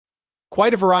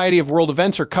Quite a variety of world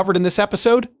events are covered in this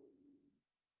episode.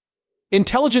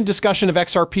 Intelligent discussion of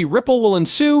XRP Ripple will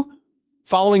ensue.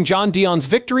 Following John Dion's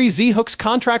victory, Z-Hook's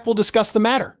contract will discuss the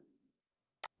matter.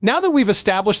 Now that we've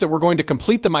established that we're going to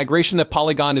complete the migration that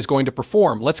Polygon is going to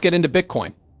perform, let's get into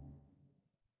Bitcoin.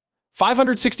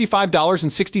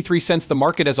 $565.63. The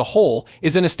market as a whole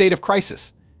is in a state of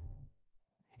crisis.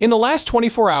 In the last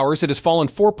 24 hours, it has fallen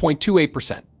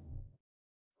 4.28%.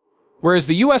 Whereas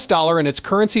the US dollar and its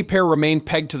currency pair remain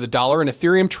pegged to the dollar, and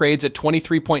Ethereum trades at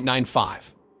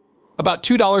 23.95. About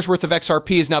 $2 worth of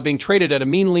XRP is now being traded at a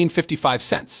mean lean 55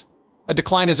 cents. A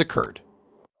decline has occurred.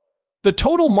 The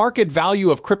total market value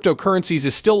of cryptocurrencies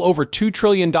is still over $2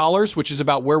 trillion, which is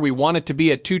about where we want it to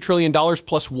be at $2 trillion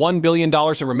plus $1 billion,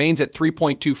 and remains at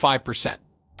 3.25%.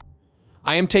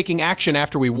 I am taking action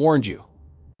after we warned you.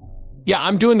 Yeah,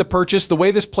 I'm doing the purchase. The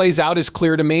way this plays out is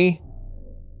clear to me.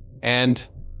 And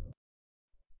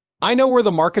I know where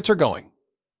the markets are going.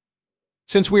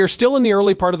 Since we are still in the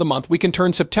early part of the month, we can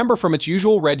turn September from its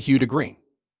usual red hue to green.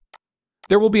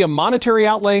 There will be a monetary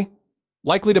outlay,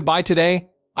 likely to buy today.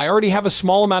 I already have a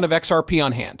small amount of XRP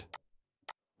on hand.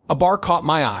 A bar caught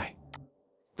my eye.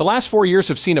 The last 4 years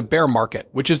have seen a bear market,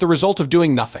 which is the result of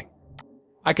doing nothing.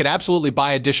 I could absolutely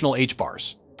buy additional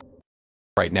H-bars.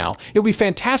 Right now, it would be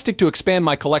fantastic to expand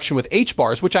my collection with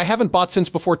H-bars, which I haven't bought since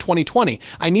before 2020.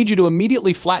 I need you to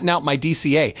immediately flatten out my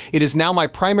DCA. It is now my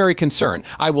primary concern.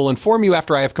 I will inform you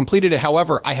after I have completed it,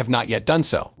 however, I have not yet done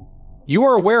so. You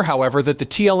are aware, however, that the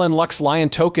TLN Lux Lion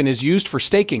token is used for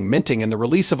staking, minting, and the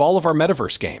release of all of our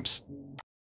metaverse games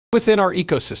within our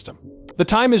ecosystem. The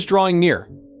time is drawing near.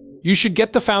 You should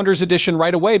get the Founders Edition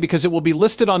right away because it will be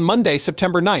listed on Monday,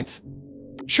 September 9th.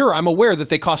 Sure, I'm aware that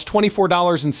they cost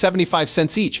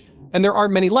 $24.75 each, and there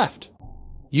aren't many left.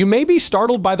 You may be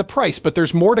startled by the price, but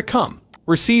there's more to come.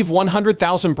 Receive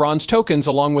 100,000 bronze tokens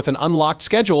along with an unlocked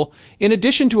schedule, in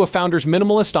addition to a Founders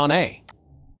Minimalist on a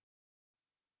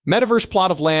Metaverse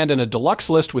plot of land and a deluxe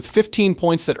list with 15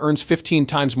 points that earns 15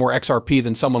 times more XRP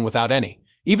than someone without any.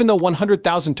 Even though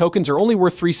 100,000 tokens are only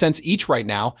worth 3 cents each right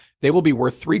now, they will be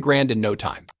worth 3 grand in no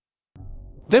time.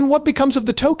 Then what becomes of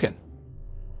the token?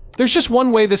 There's just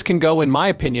one way this can go, in my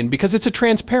opinion, because it's a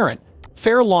transparent,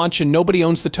 fair launch and nobody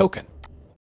owns the token.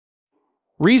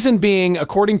 Reason being,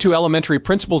 according to elementary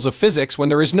principles of physics, when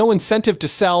there is no incentive to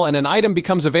sell and an item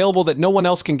becomes available that no one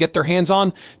else can get their hands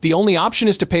on, the only option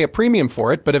is to pay a premium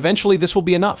for it, but eventually this will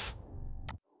be enough.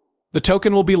 The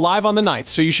token will be live on the 9th,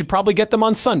 so you should probably get them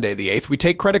on Sunday the 8th. We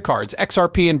take credit cards,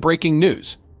 XRP, and breaking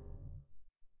news.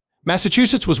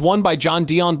 Massachusetts was won by John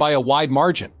Dion by a wide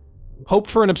margin. Hoped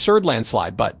for an absurd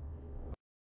landslide, but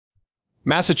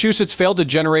Massachusetts failed to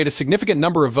generate a significant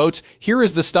number of votes. Here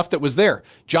is the stuff that was there.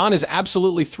 John is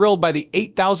absolutely thrilled by the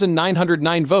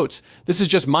 8,909 votes. This is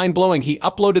just mind-blowing. He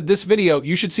uploaded this video.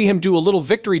 You should see him do a little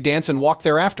victory dance and walk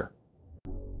thereafter.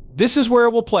 This is where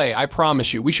it will play, I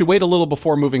promise you. We should wait a little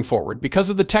before moving forward. Because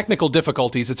of the technical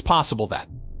difficulties, it's possible that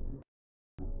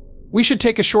we should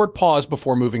take a short pause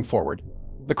before moving forward.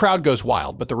 The crowd goes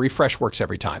wild, but the refresh works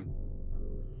every time.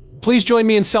 Please join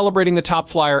me in celebrating the top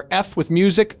flyer F with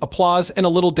music, applause, and a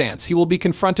little dance. He will be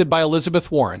confronted by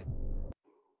Elizabeth Warren.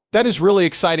 That is really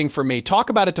exciting for me. Talk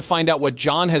about it to find out what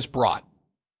John has brought.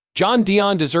 John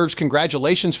Dion deserves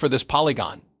congratulations for this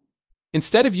Polygon.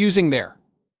 Instead of using their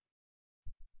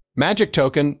magic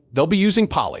token, they'll be using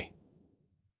Poly.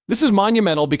 This is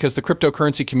monumental because the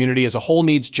cryptocurrency community as a whole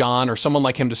needs John or someone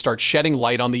like him to start shedding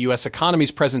light on the US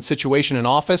economy's present situation in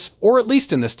office, or at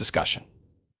least in this discussion.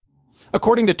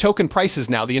 According to token prices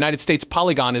now, the United States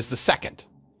Polygon is the second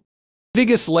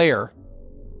biggest layer.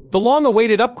 The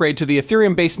long-awaited upgrade to the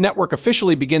Ethereum-based network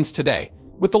officially begins today,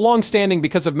 with the long-standing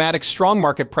because of Matic's strong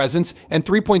market presence and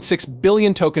 3.6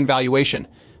 billion token valuation.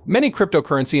 Many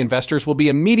cryptocurrency investors will be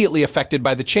immediately affected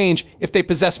by the change if they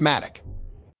possess Matic.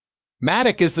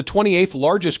 Matic is the 28th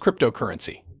largest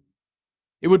cryptocurrency.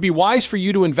 It would be wise for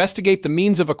you to investigate the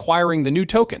means of acquiring the new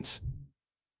tokens.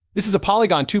 This is a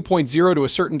Polygon 2.0 to a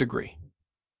certain degree.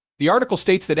 The article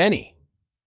states that any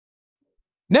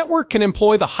network can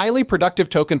employ the highly productive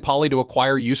token Poly to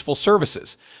acquire useful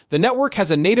services. The network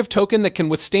has a native token that can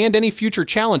withstand any future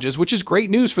challenges, which is great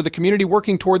news for the community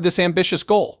working toward this ambitious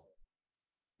goal.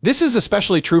 This is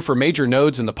especially true for major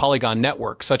nodes in the Polygon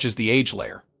network, such as the Age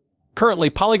layer. Currently,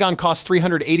 Polygon costs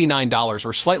 $389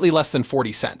 or slightly less than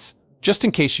 40 cents, just in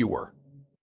case you were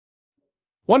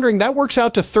wondering. That works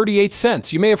out to 38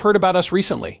 cents. You may have heard about us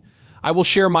recently. I will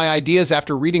share my ideas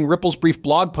after reading Ripple's brief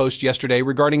blog post yesterday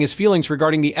regarding his feelings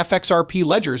regarding the XRP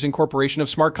ledger's incorporation of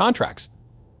smart contracts.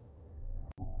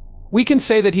 We can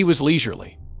say that he was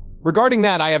leisurely. Regarding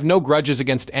that, I have no grudges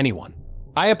against anyone.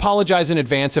 I apologize in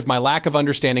advance if my lack of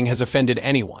understanding has offended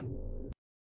anyone.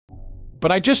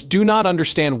 But I just do not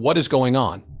understand what is going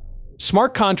on.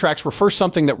 Smart contracts were first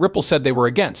something that Ripple said they were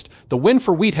against. The win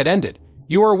for wheat had ended.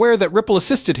 You are aware that Ripple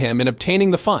assisted him in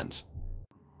obtaining the funds.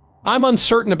 I'm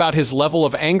uncertain about his level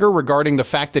of anger regarding the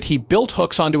fact that he built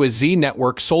hooks onto his Z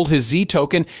network, sold his Z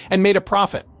token, and made a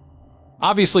profit.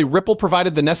 Obviously, Ripple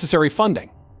provided the necessary funding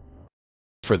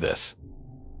for this.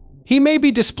 He may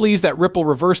be displeased that Ripple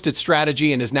reversed its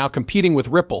strategy and is now competing with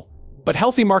Ripple, but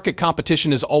healthy market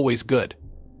competition is always good.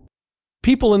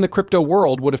 People in the crypto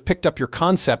world would have picked up your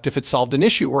concept if it solved an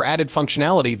issue or added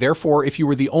functionality. Therefore, if you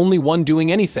were the only one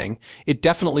doing anything, it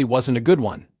definitely wasn't a good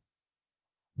one.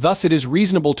 Thus, it is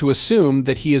reasonable to assume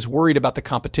that he is worried about the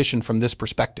competition from this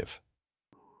perspective.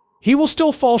 He will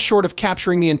still fall short of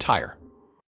capturing the entire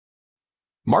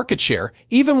market share,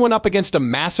 even when up against a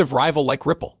massive rival like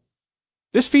Ripple.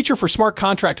 This feature for smart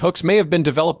contract hooks may have been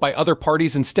developed by other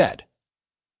parties instead.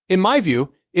 In my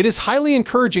view, it is highly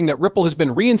encouraging that Ripple has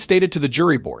been reinstated to the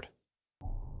jury board.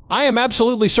 I am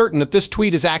absolutely certain that this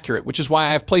tweet is accurate, which is why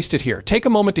I have placed it here. Take a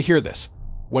moment to hear this.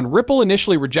 When Ripple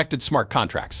initially rejected smart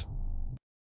contracts,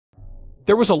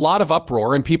 there was a lot of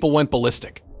uproar and people went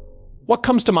ballistic. What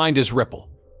comes to mind is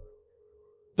Ripple.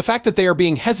 The fact that they are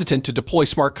being hesitant to deploy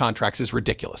smart contracts is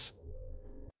ridiculous.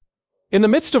 In the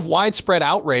midst of widespread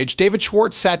outrage, David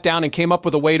Schwartz sat down and came up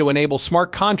with a way to enable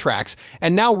smart contracts,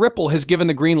 and now Ripple has given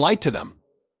the green light to them.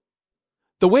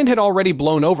 The wind had already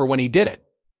blown over when he did it.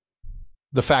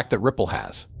 The fact that Ripple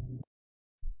has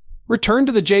returned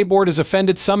to the J-board has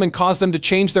offended some and caused them to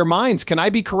change their minds. Can I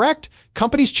be correct?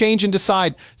 Companies change and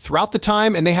decide throughout the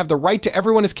time, and they have the right to.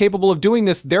 Everyone is capable of doing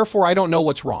this, therefore I don't know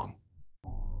what's wrong.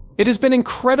 It has been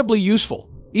incredibly useful,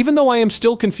 even though I am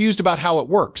still confused about how it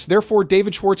works. Therefore,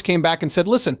 David Schwartz came back and said,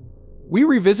 listen, we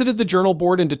revisited the journal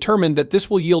board and determined that this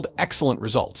will yield excellent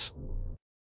results.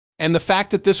 And the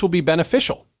fact that this will be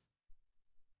beneficial.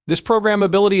 This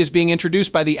programmability is being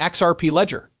introduced by the XRP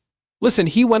ledger. Listen,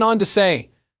 he went on to say,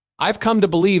 I've come to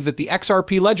believe that the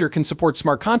XRP ledger can support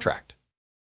smart contract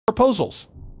proposals.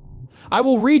 I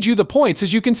will read you the points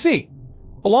as you can see.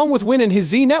 Along with Win and his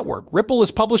Z network, Ripple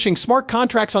is publishing smart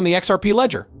contracts on the XRP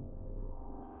ledger.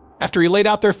 After he laid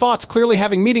out their thoughts, clearly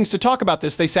having meetings to talk about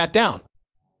this, they sat down.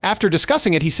 After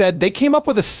discussing it, he said they came up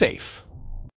with a safe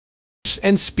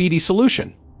and speedy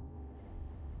solution.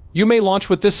 You may launch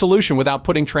with this solution without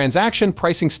putting transaction,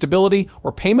 pricing stability,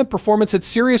 or payment performance at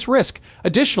serious risk.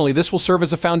 Additionally, this will serve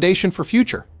as a foundation for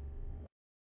future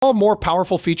more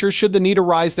powerful features should the need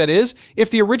arise. That is,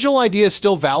 if the original idea is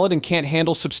still valid and can't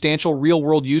handle substantial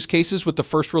real-world use cases with the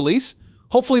first release,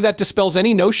 hopefully that dispels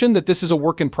any notion that this is a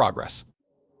work in progress.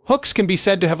 Hooks can be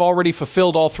said to have already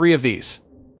fulfilled all three of these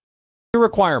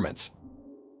requirements.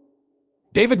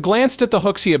 David glanced at the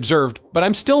hooks he observed, but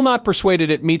I'm still not persuaded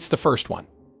it meets the first one.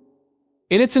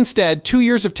 In its instead, 2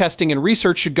 years of testing and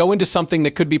research should go into something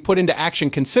that could be put into action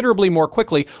considerably more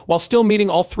quickly while still meeting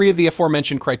all three of the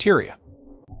aforementioned criteria.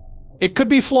 It could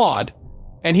be flawed,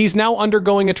 and he's now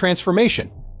undergoing a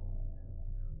transformation.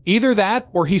 Either that,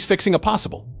 or he's fixing a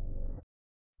possible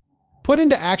put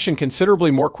into action considerably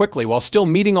more quickly while still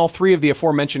meeting all three of the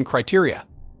aforementioned criteria.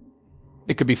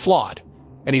 It could be flawed,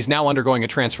 and he's now undergoing a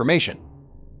transformation.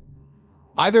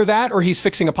 Either that, or he's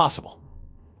fixing a possible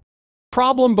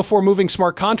problem before moving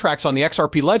smart contracts on the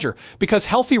XRP ledger. Because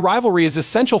healthy rivalry is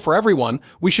essential for everyone,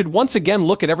 we should once again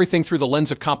look at everything through the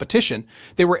lens of competition.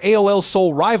 They were AOL's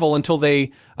sole rival until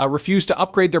they refused to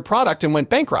upgrade their product and went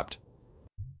bankrupt.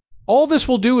 All this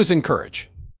will do is encourage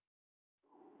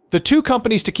the two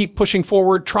companies to keep pushing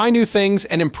forward, try new things,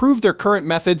 and improve their current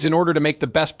methods in order to make the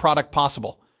best product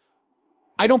possible.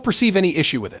 I don't perceive any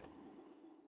issue with it.